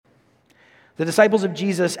The disciples of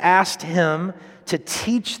Jesus asked him to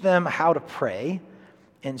teach them how to pray,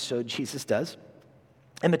 and so Jesus does.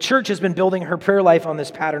 And the church has been building her prayer life on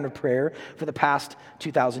this pattern of prayer for the past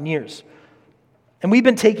 2,000 years. And we've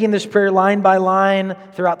been taking this prayer line by line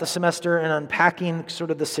throughout the semester and unpacking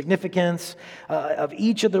sort of the significance of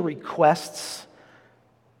each of the requests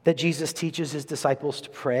that Jesus teaches his disciples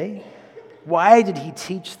to pray. Why did he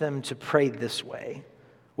teach them to pray this way?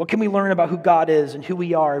 What can we learn about who God is and who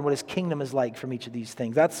we are and what his kingdom is like from each of these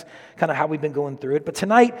things? That's kind of how we've been going through it. But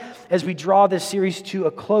tonight, as we draw this series to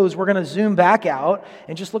a close, we're going to zoom back out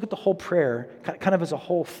and just look at the whole prayer kind of as a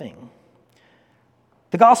whole thing.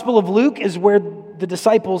 The Gospel of Luke is where the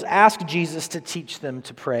disciples ask Jesus to teach them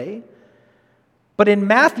to pray. But in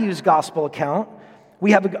Matthew's Gospel account,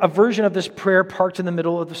 we have a version of this prayer parked in the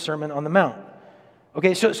middle of the Sermon on the Mount.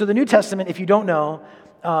 Okay, so the New Testament, if you don't know,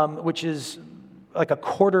 which is like a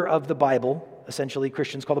quarter of the Bible, essentially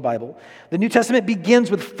Christians call the Bible, the New Testament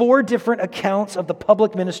begins with 4 different accounts of the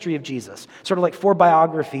public ministry of Jesus, sort of like 4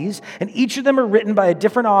 biographies, and each of them are written by a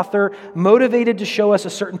different author, motivated to show us a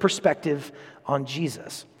certain perspective on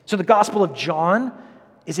Jesus. So the Gospel of John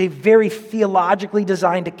is a very theologically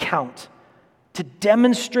designed account to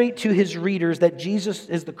demonstrate to his readers that Jesus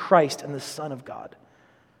is the Christ and the Son of God.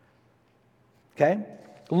 Okay?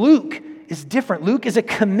 Luke is different. Luke is a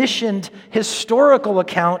commissioned historical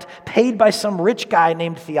account paid by some rich guy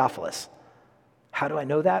named Theophilus. How do I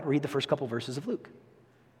know that? Read the first couple verses of Luke.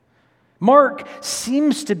 Mark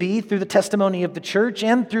seems to be, through the testimony of the church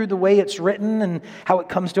and through the way it's written and how it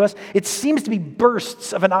comes to us, it seems to be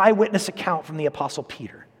bursts of an eyewitness account from the Apostle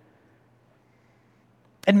Peter.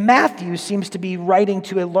 And Matthew seems to be writing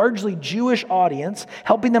to a largely Jewish audience,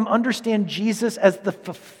 helping them understand Jesus as the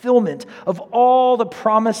fulfillment of all the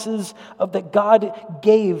promises that God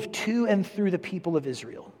gave to and through the people of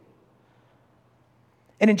Israel.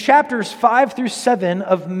 And in chapters 5 through 7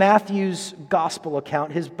 of Matthew's gospel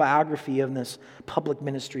account, his biography of this public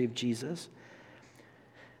ministry of Jesus,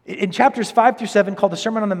 in chapters 5 through 7, called the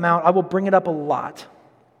Sermon on the Mount, I will bring it up a lot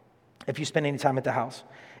if you spend any time at the house.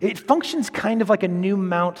 It functions kind of like a new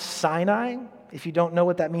Mount Sinai. If you don't know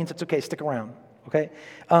what that means, it's okay, stick around, okay?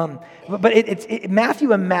 But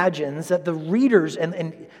Matthew imagines that the readers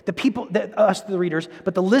and the people, us the readers,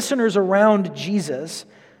 but the listeners around Jesus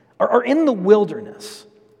are in the wilderness,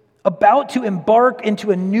 about to embark into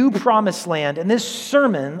a new promised land, and this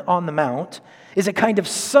Sermon on the Mount is a kind of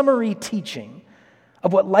summary teaching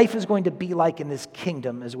of what life is going to be like in this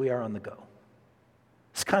kingdom as we are on the go.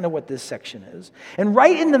 It's kind of what this section is. And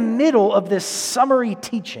right in the middle of this summary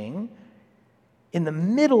teaching, in the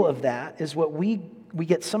middle of that is what we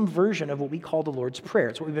get some version of what we call the Lord's Prayer.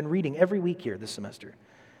 It's what we've been reading every week here this semester.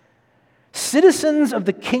 Citizens of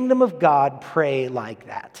the kingdom of God pray like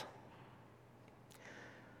that.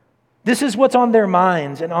 This is what's on their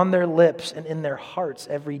minds and on their lips and in their hearts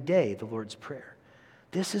every day, the Lord's Prayer.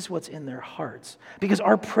 This is what's in their hearts. Because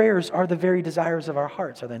our prayers are the very desires of our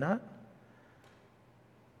hearts, are they not?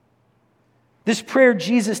 This prayer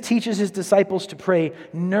Jesus teaches his disciples to pray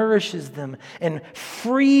nourishes them and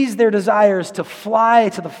frees their desires to fly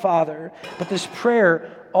to the Father. But this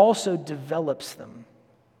prayer also develops them.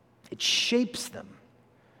 It shapes them.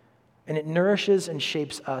 And it nourishes and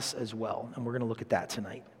shapes us as well. And we're going to look at that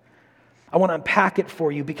tonight. I want to unpack it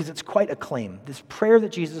for you because it's quite a claim. This prayer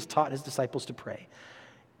that Jesus taught his disciples to pray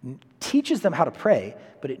teaches them how to pray,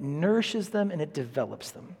 but it nourishes them and it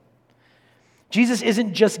develops them. Jesus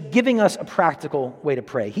isn't just giving us a practical way to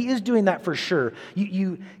pray. He is doing that for sure.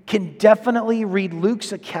 You can definitely read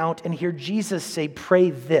Luke's account and hear Jesus say,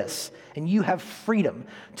 pray this. And you have freedom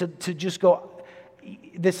to just go,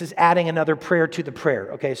 this is adding another prayer to the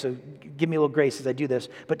prayer. Okay, so give me a little grace as I do this.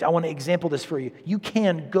 But I want to example this for you. You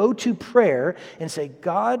can go to prayer and say,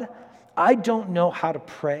 God, I don't know how to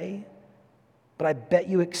pray, but I bet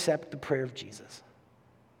you accept the prayer of Jesus.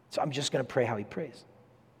 So I'm just going to pray how he prays.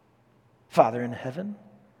 Father in heaven,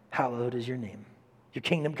 hallowed is your name. Your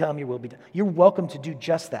kingdom come, your will be done. You're welcome to do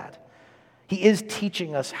just that. He is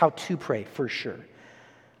teaching us how to pray, for sure.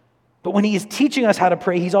 But when he is teaching us how to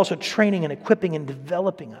pray, he's also training and equipping and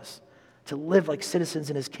developing us to live like citizens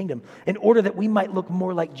in his kingdom in order that we might look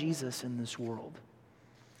more like Jesus in this world.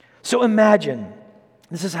 So imagine,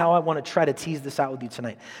 this is how I want to try to tease this out with you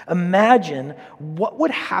tonight. Imagine what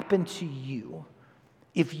would happen to you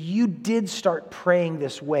if you did start praying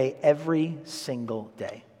this way every single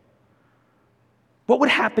day. What would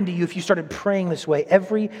happen to you if you started praying this way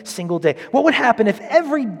every single day? What would happen if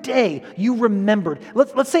every day you remembered?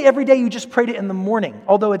 Let's say every day you just prayed it in the morning,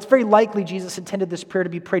 although it's very likely Jesus intended this prayer to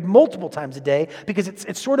be prayed multiple times a day because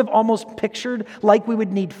it's sort of almost pictured like we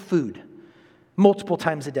would need food multiple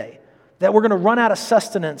times a day. that we're going to run out of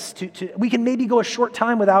sustenance. We can maybe go a short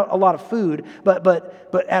time without a lot of food,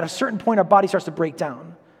 but at a certain point our body starts to break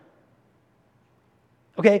down.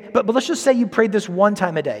 Okay, but let's just say you prayed this one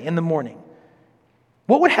time a day in the morning.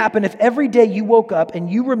 What would happen if every day you woke up and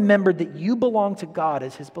you remembered that you belong to God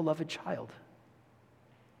as his beloved child?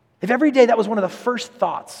 If every day that was one of the first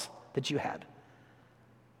thoughts that you had.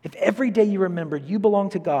 If every day you remembered you belong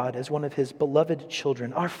to God as one of his beloved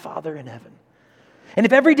children, our Father in heaven. And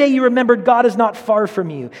if every day you remembered God is not far from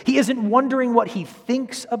you, he isn't wondering what he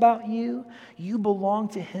thinks about you, you belong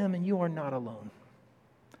to him and you are not alone.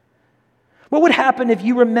 What would happen if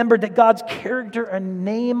you remembered that God's character and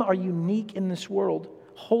name are unique in this world?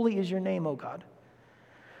 Holy is your name, O God.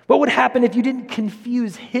 What would happen if you didn't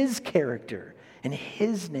confuse his character and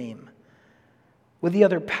his name with the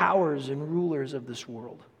other powers and rulers of this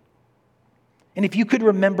world? And if you could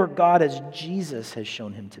remember God as Jesus has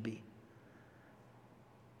shown him to be?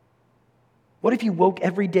 What if you woke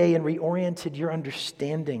every day and reoriented your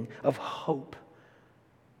understanding of hope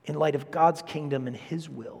in light of God's kingdom and his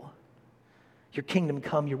will? Your kingdom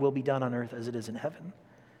come, your will be done on earth as it is in heaven.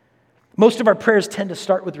 Most of our prayers tend to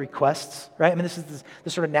start with requests, right? I mean, this is the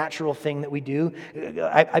sort of natural thing that we do.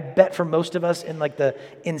 I bet for most of us in like the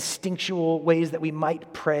instinctual ways that we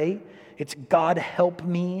might pray, it's God help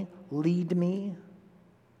me, lead me,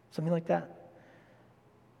 something like that.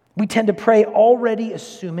 We tend to pray already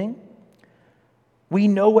assuming we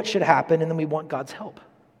know what should happen, and then we want God's help.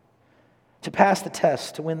 To pass the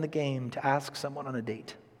test, to win the game, to ask someone on a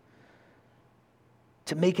date.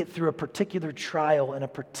 To make it through a particular trial in a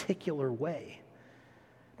particular way.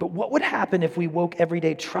 But what would happen if we woke every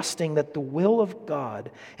day trusting that the will of God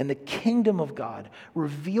and the kingdom of God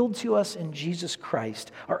revealed to us in Jesus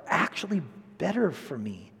Christ are actually better for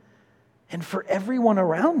me and for everyone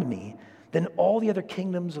around me than all the other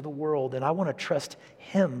kingdoms of the world, and I want to trust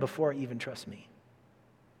him before I even trust me?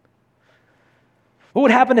 What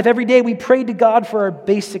would happen if every day we prayed to God for our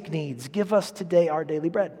basic needs? Give us today our daily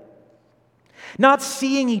bread. Not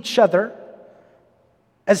seeing each other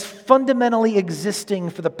as fundamentally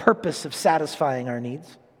existing for the purpose of satisfying our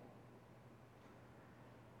needs,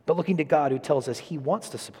 but looking to God who tells us he wants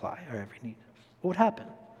to supply our every need. What would happen?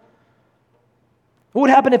 What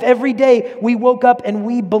would happen if every day we woke up and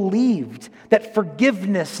we believed that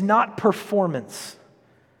forgiveness, not performance,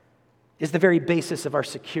 is the very basis of our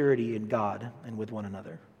security in God and with one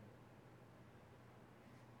another?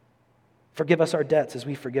 Forgive us our debts as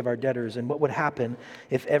we forgive our debtors. And what would happen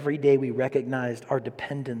if every day we recognized our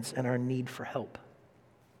dependence and our need for help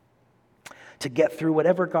to get through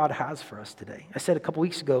whatever God has for us today? I said a couple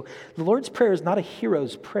weeks ago, the Lord's Prayer is not a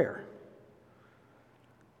hero's prayer.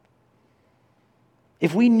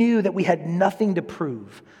 If we knew that we had nothing to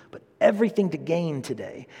prove, but everything to gain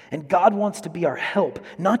today, and God wants to be our help,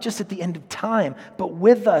 not just at the end of time, but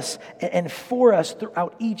with us and for us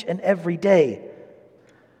throughout each and every day,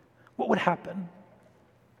 what would happen?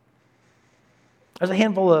 There's a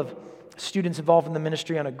handful of students involved in the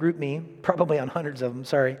ministry on a group me, probably on hundreds of them,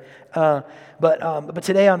 sorry. But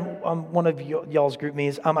today on one of y'all's group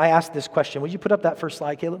me's, I asked this question. Would you put up that first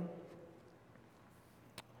slide, Caleb?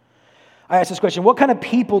 I asked this question. What kind of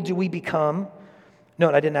people do we become? No,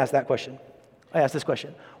 I didn't ask that question. I asked this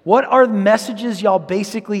question. What are the messages y'all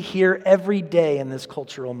basically hear every day in this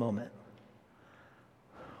cultural moment?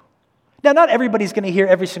 Now, not everybody's going to hear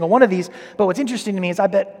every single one of these, but what's interesting to me is I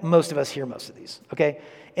bet most of us hear most of these, okay?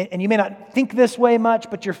 And you may not think this way much,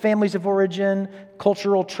 but your families of origin,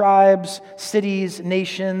 cultural tribes, cities,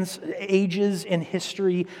 nations, ages in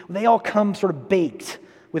history, they all come sort of baked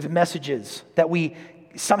with messages that we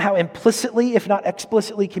somehow implicitly, if not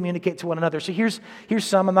explicitly, communicate to one another. So here's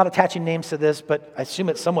some. I'm not attaching names to this, but I assume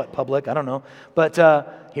it's somewhat public. I don't know. But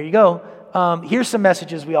here you go. Here's some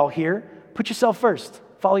messages we all hear. Put yourself first.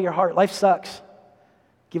 Follow your heart. Life sucks.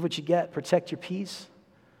 Give what you get. Protect your peace.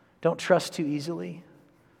 Don't trust too easily.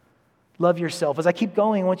 Love yourself. As I keep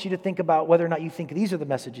going, I want you to think about whether or not you think these are the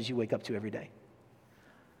messages you wake up to every day.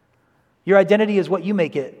 Your identity is what you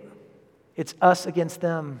make it. It's us against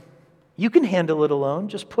them. You can handle it alone.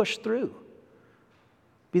 Just push through.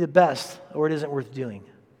 Be the best, or it isn't worth doing.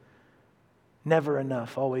 Never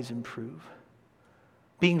enough. Always improve.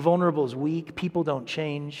 Being vulnerable is weak. People don't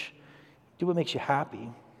change. Do what makes you happy.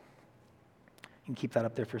 You can keep that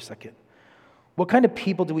up there for a second. What kind of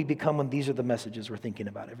people do we become when these are the messages we're thinking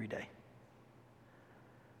about every day?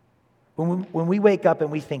 When we wake up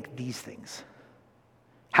and we think these things,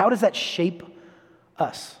 how does that shape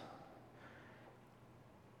us?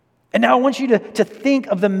 And now I want you to think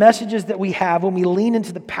of the messages that we have when we lean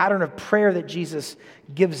into the pattern of prayer that Jesus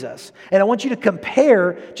gives us. And I want you to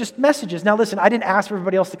compare just messages. Now listen, I didn't ask for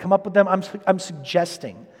everybody else to come up with them. I'm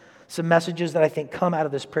suggesting some messages that I think come out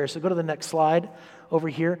of this prayer. So go to the next slide over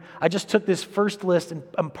here. I just took this first list and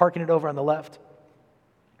I'm parking it over on the left.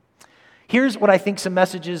 Here's what I think some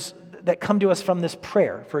messages that come to us from this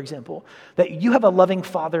prayer, for example, that you have a loving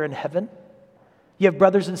Father in heaven. You have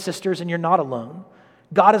brothers and sisters and you're not alone.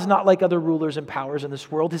 God is not like other rulers and powers in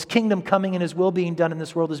this world. His kingdom coming and His will being done in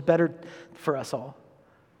this world is better for us all.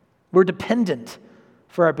 We're dependent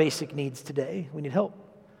for our basic needs today. We need help.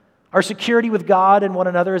 Our security with God and one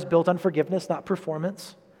another is built on forgiveness, not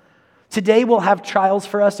performance. Today we'll have trials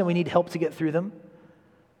for us and we need help to get through them.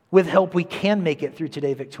 With help, we can make it through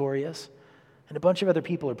today victorious. And a bunch of other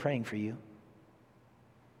people are praying for you.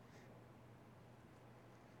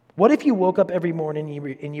 What if you woke up every morning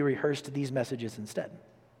and you rehearsed these messages instead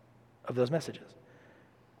of those messages?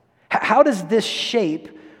 How does this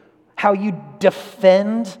shape how you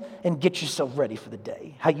defend and get yourself ready for the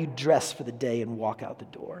day? How you dress for the day and walk out the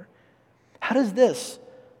door? How does this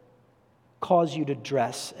cause you to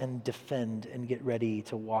dress and defend and get ready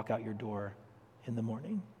to walk out your door in the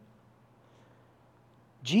morning?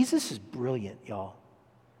 Jesus is brilliant, y'all.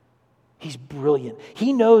 He's brilliant.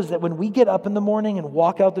 He knows that when we get up in the morning and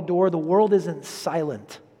walk out the door, the world isn't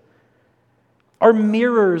silent. Our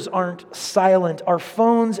mirrors aren't silent. Our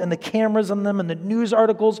phones and the cameras on them and the news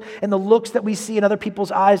articles and the looks that we see in other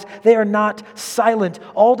people's eyes, they are not silent.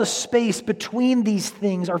 All the space between these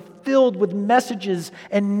things are filled with messages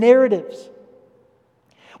and narratives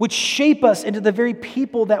which shape us into the very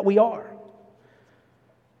people that we are.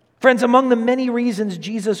 Friends, among the many reasons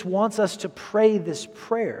Jesus wants us to pray this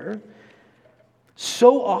prayer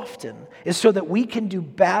so often is so that we can do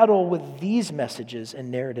battle with these messages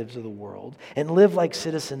and narratives of the world and live like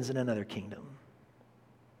citizens in another kingdom.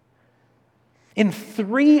 In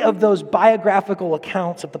 3 of those biographical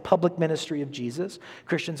accounts of the public ministry of Jesus,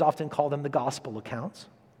 Christians often call them the gospel accounts,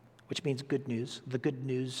 which means good news, the good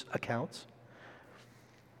news accounts.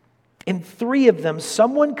 In 3 of them,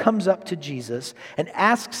 someone comes up to Jesus and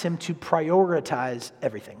asks him to prioritize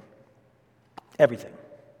everything. Everything.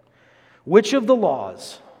 Which of the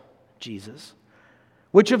laws, Jesus,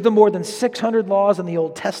 which of the more than 600 laws in the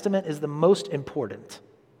Old Testament is the most important?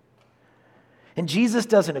 And Jesus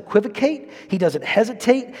doesn't equivocate. He doesn't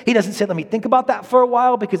hesitate. He doesn't say, let me think about that for a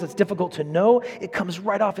while because it's difficult to know. It comes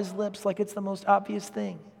right off his lips like it's the most obvious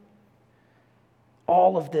thing.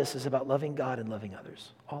 All of this is about loving God and loving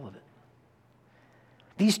others. All of it.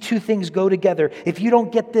 These 2 things go together. If you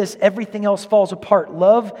don't get this, everything else falls apart.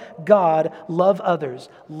 Love God, love others.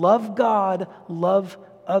 Love God, love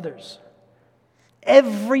others.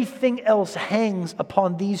 Everything else hangs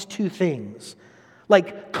upon these 2 things.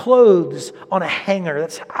 Like clothes on a hanger.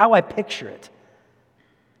 That's how I picture it.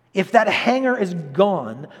 If that hanger is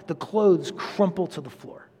gone, the clothes crumple to the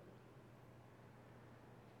floor.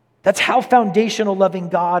 That's how foundational loving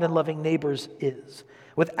God and loving neighbors is.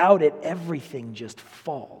 Without it, everything just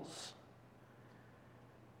falls.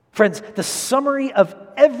 Friends, the summary of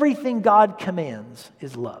everything God commands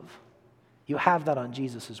is love. You have that on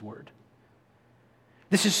Jesus' word.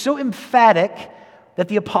 This is so emphatic that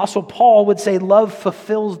the Apostle Paul would say love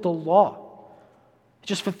fulfills the law. It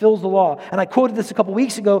just fulfills the law. And I quoted this a couple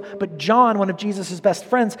weeks ago, but John, one of Jesus' best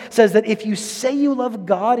friends, says that if you say you love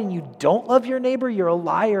God and you don't love your neighbor, you're a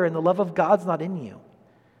liar and the love of God's not in you.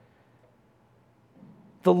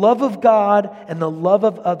 The love of God and the love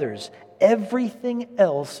of others, everything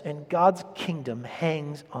else in God's kingdom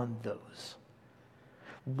hangs on those.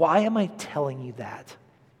 Why am I telling you that?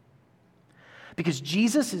 Because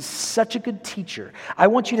Jesus is such a good teacher. I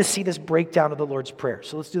want you to see this breakdown of the Lord's Prayer.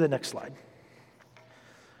 So let's do the next slide.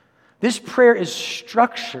 This prayer is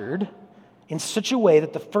structured in such a way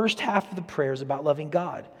that the first half of the prayer is about loving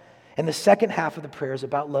God, and the second half of the prayer is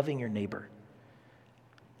about loving your neighbor.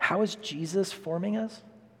 How is Jesus forming us?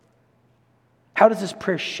 How does this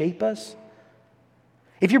prayer shape us?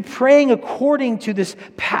 If you're praying according to this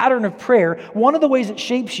pattern of prayer, one of the ways it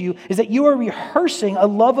shapes you is that you are rehearsing a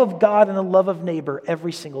love of God and a love of neighbor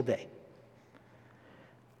every single day.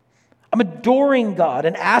 I'm adoring God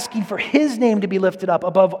and asking for His name to be lifted up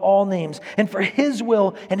above all names and for His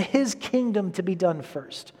will and His kingdom to be done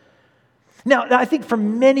first. Now, I think for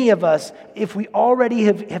many of us, if we already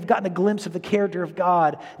have gotten a glimpse of the character of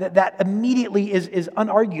God, that immediately is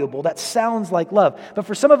unarguable. That sounds like love. But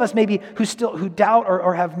for some of us maybe who doubt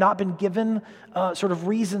or have not been given sort of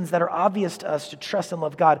reasons that are obvious to us to trust and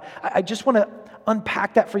love God, I just want to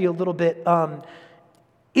unpack that for you a little bit.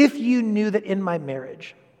 If you knew that in my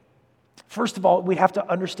marriage, First of all, we have to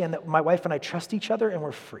understand that my wife and I trust each other and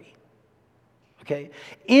we're free. Okay?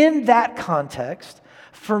 In that context,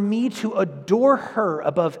 for me to adore her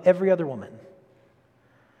above every other woman,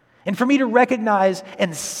 and for me to recognize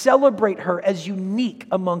and celebrate her as unique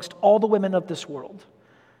amongst all the women of this world,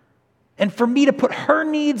 and for me to put her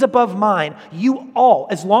needs above mine, you all,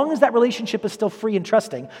 as long as that relationship is still free and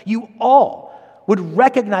trusting, you all would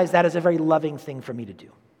recognize that as a very loving thing for me to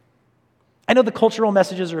do. I know the cultural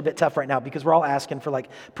messages are a bit tough right now because we're all asking for like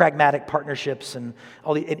pragmatic partnerships and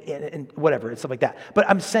all the and whatever and stuff like that. But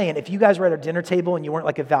I'm saying, if you guys were at a dinner table and you weren't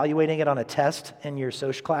like evaluating it on a test in your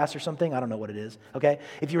social class or something, I don't know what it is, okay?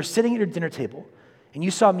 If you were sitting at your dinner table and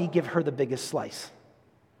you saw me give her the biggest slice,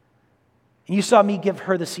 and you saw me give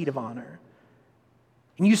her the seat of honor,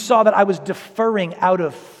 and you saw that I was deferring out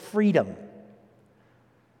of freedom,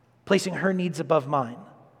 placing her needs above mine,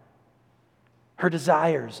 her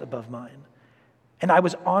desires above mine, and I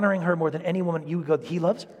was honoring her more than any woman, you would go, he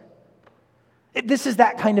loves her. This is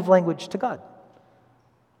that kind of language to God.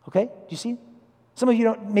 Okay? Do you see? Some of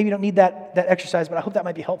you maybe don't need that exercise, but I hope that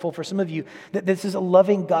might be helpful for some of you, that this is a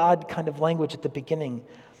loving God kind of language at the beginning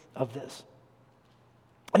of this.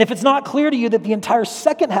 And if it's not clear to you that the entire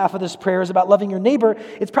second half of this prayer is about loving your neighbor,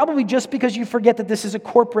 it's probably just because you forget that this is a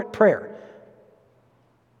corporate prayer.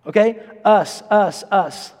 Okay? Us,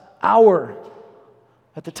 our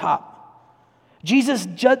at the top. Jesus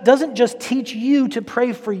doesn't just teach you to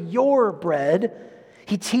pray for your bread.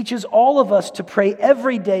 He teaches all of us to pray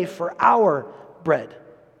every day for our bread.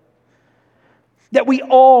 That we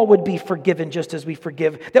all would be forgiven just as we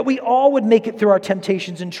forgive. That we all would make it through our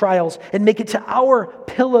temptations and trials and make it to our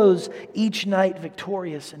pillows each night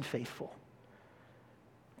victorious and faithful.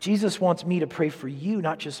 Jesus wants me to pray for you,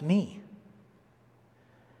 not just me.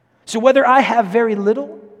 So whether I have very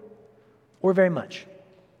little or very much,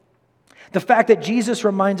 the fact that Jesus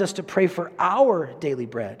reminds us to pray for our daily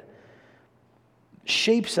bread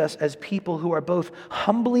shapes us as people who are both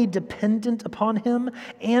humbly dependent upon Him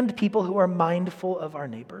and people who are mindful of our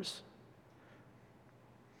neighbors.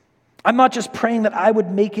 I'm not just praying that I would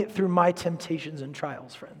make it through my temptations and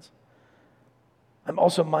trials, friends. I'm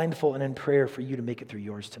also mindful and in prayer for you to make it through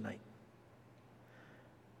yours tonight.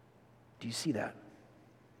 Do you see that?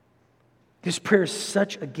 This prayer is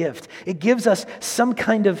such a gift. It gives us some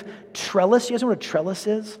kind of trellis. You guys know what a trellis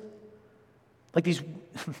is? Like these,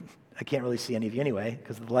 I can't really see any of you anyway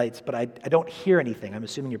because of the lights, but I don't hear anything. I'm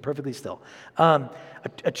assuming you're perfectly still.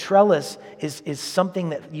 A trellis is something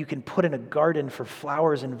that you can put in a garden for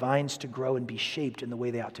flowers and vines to grow and be shaped in the way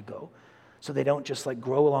they ought to go. So they don't just like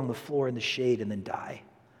grow along the floor in the shade and then die,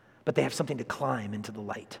 but they have something to climb into the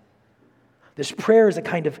light. This prayer is a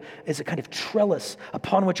kind of trellis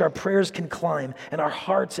upon which our prayers can climb, and our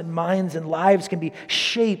hearts and minds and lives can be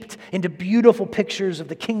shaped into beautiful pictures of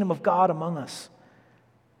the kingdom of God among us.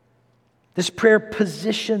 This prayer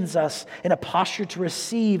positions us in a posture to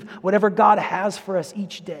receive whatever God has for us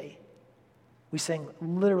each day. We sang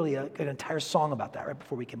literally an entire song about that right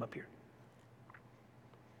before we came up here.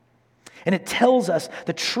 And it tells us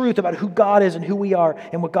the truth about who God is and who we are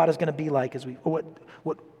and what God is going to be like as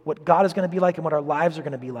what God is going to be like and what our lives are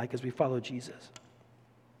going to be like as we follow Jesus.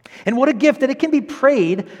 And what a gift that it can be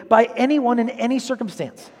prayed by anyone in any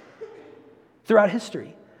circumstance throughout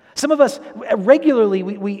history. Some of us regularly,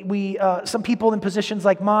 we some people in positions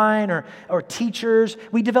like mine or teachers,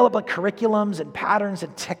 we develop like curriculums and patterns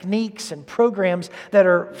and techniques and programs that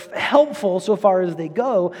are helpful so far as they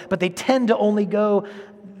go, but they tend to only go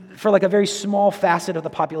for like a very small facet of the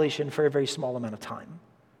population for a very small amount of time.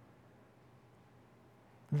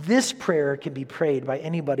 This prayer can be prayed by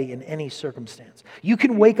anybody in any circumstance. You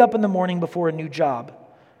can wake up in the morning before a new job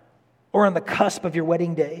or on the cusp of your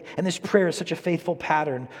wedding day, and this prayer is such a faithful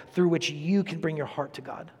pattern through which you can bring your heart to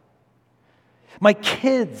God. My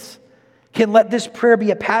kids can let this prayer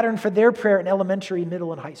be a pattern for their prayer in elementary,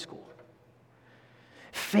 middle, and high school.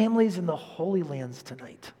 Families in the Holy Lands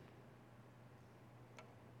tonight,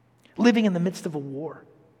 living in the midst of a war.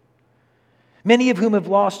 Many of whom have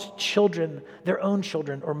lost children, their own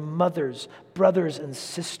children, or mothers, brothers, and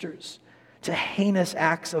sisters to heinous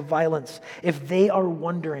acts of violence. If they are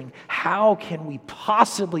wondering, how can we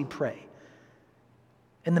possibly pray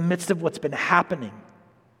in the midst of what's been happening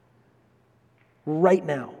right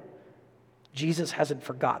now? Jesus hasn't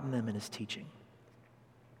forgotten them in His teaching.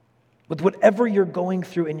 With whatever you're going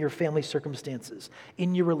through in your family circumstances,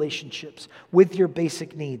 in your relationships, with your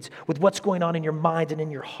basic needs, with what's going on in your mind and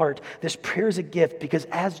in your heart, this prayer is a gift because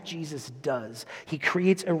as Jesus does, He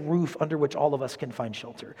creates a roof under which all of us can find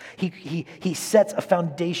shelter. He sets a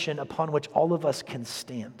foundation upon which all of us can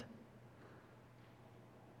stand.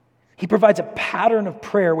 He provides a pattern of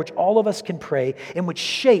prayer which all of us can pray and which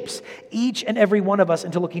shapes each and every one of us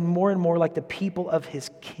into looking more and more like the people of his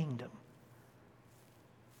kingdom.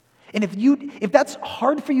 And if that's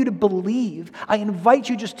hard for you to believe, I invite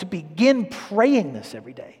you just to begin praying this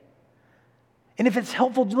every day. And if it's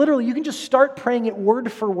helpful, literally, you can just start praying it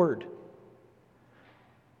word for word.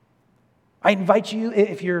 I invite you,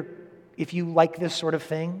 if you like this sort of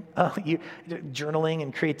thing, journaling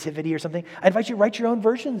and creativity or something, I invite you to write your own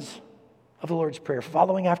versions of the Lord's Prayer,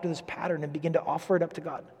 following after this pattern, and begin to offer it up to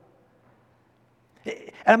God. And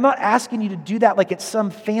I'm not asking you to do that like it's some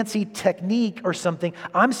fancy technique or something.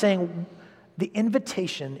 I'm saying the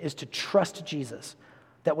invitation is to trust Jesus.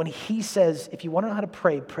 That when he says, if you want to know how to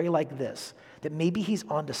pray, pray like this, that maybe he's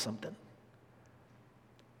onto something.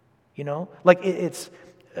 You know? Like it's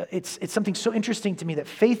something so interesting to me that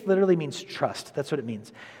faith literally means trust. That's what it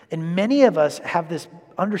means. And many of us have this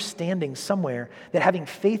understanding somewhere that having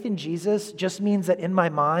faith in Jesus just means that in my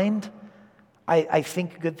mind, I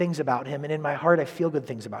think good things about him, and in my heart, I feel good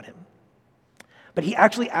things about him. But he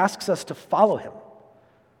actually asks us to follow him.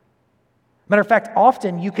 Matter of fact,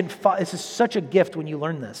 often you can, this is such a gift when you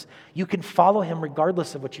learn this. You can follow him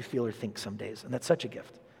regardless of what you feel or think some days, and that's such a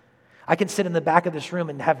gift. I can sit in the back of this room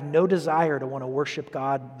and have no desire to want to worship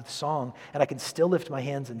God with song, and I can still lift my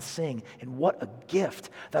hands and sing. And what a gift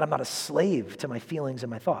that I'm not a slave to my feelings and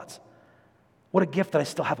my thoughts. What a gift that I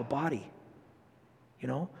still have a body. You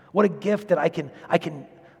know? What a gift that I can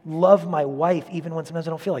love my wife even when sometimes I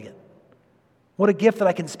don't feel like it. What a gift that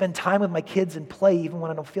I can spend time with my kids and play even when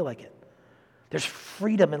I don't feel like it. There's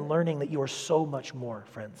freedom in learning that you are so much more,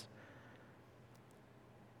 friends.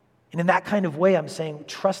 And in that kind of way, I'm saying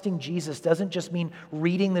trusting Jesus doesn't just mean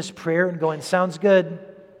reading this prayer and going, sounds good.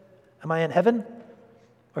 Am I in heaven?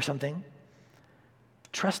 Or something.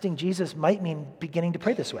 Trusting Jesus might mean beginning to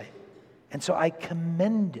pray this way. And so I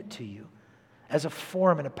commend it to you as a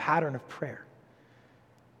form and a pattern of prayer.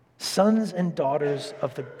 Sons and daughters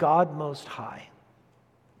of the God Most High,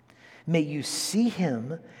 may you see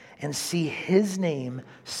him and see his name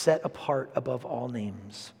set apart above all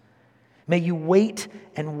names. May you wait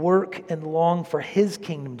and work and long for his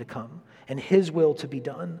kingdom to come and his will to be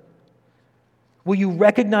done. Will you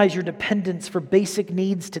recognize your dependence for basic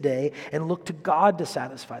needs today and look to God to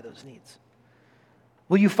satisfy those needs?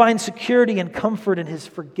 Will you find security and comfort in his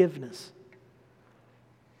forgiveness?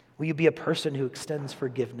 Will you be a person who extends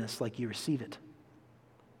forgiveness like you receive it?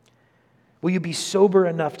 Will you be sober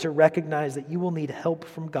enough to recognize that you will need help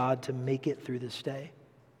from God to make it through this day?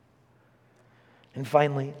 And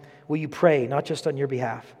finally, will you pray not just on your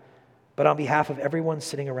behalf, but on behalf of everyone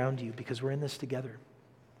sitting around you, because we're in this together?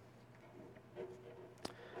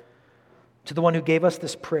 To the one who gave us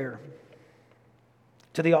this prayer,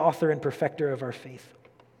 to the author and perfecter of our faith,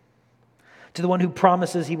 to the one who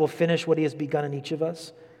promises he will finish what he has begun in each of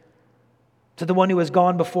us, to the one who has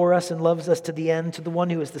gone before us and loves us to the end, to the one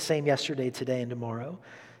who is the same yesterday, today, and tomorrow,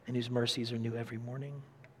 and whose mercies are new every morning.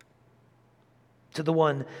 To the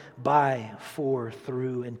one by, for,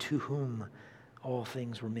 through, and to whom all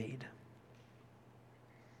things were made.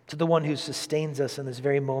 To the one who sustains us in this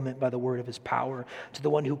very moment by the word of his power. To the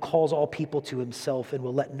one who calls all people to himself and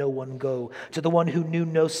will let no one go. To the one who knew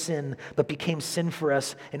no sin but became sin for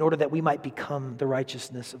us in order that we might become the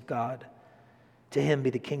righteousness of God. To him be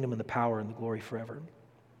the kingdom and the power and the glory forever.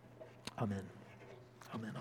 Amen. Amen.